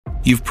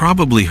You've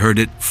probably heard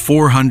it,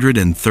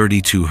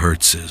 432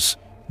 hertzes,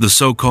 the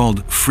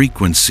so-called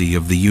frequency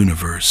of the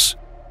universe.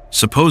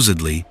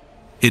 Supposedly,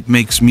 it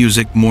makes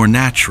music more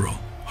natural,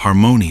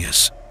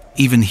 harmonious,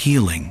 even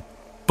healing.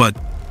 But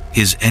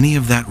is any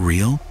of that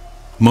real?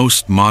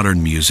 Most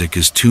modern music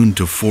is tuned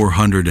to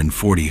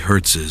 440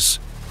 hertzes,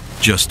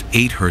 just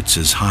 8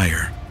 hertzes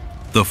higher.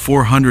 The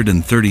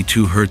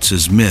 432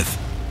 hertzes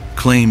myth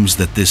claims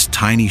that this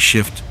tiny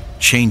shift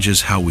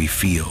changes how we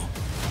feel,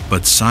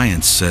 but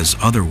science says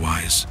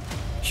otherwise.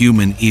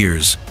 Human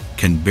ears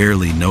can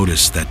barely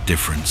notice that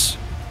difference.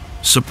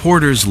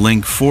 Supporters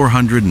link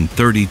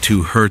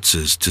 432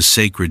 hertzes to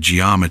sacred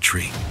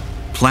geometry,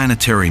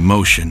 planetary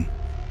motion,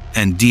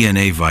 and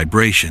DNA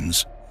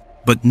vibrations,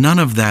 but none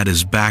of that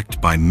is backed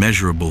by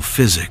measurable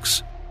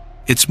physics.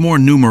 It's more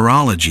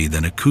numerology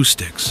than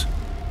acoustics.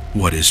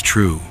 What is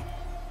true?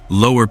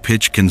 Lower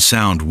pitch can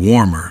sound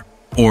warmer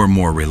or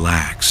more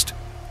relaxed,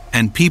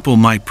 and people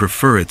might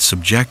prefer it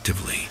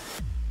subjectively.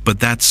 But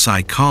that's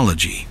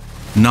psychology,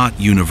 not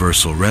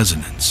universal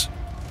resonance.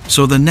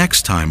 So the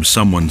next time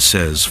someone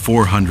says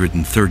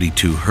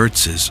 432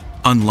 hertzes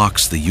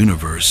unlocks the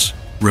universe,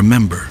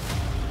 remember,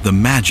 the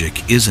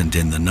magic isn't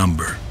in the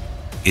number,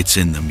 it's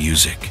in the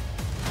music.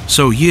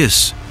 So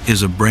this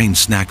is a brain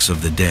snacks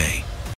of the day.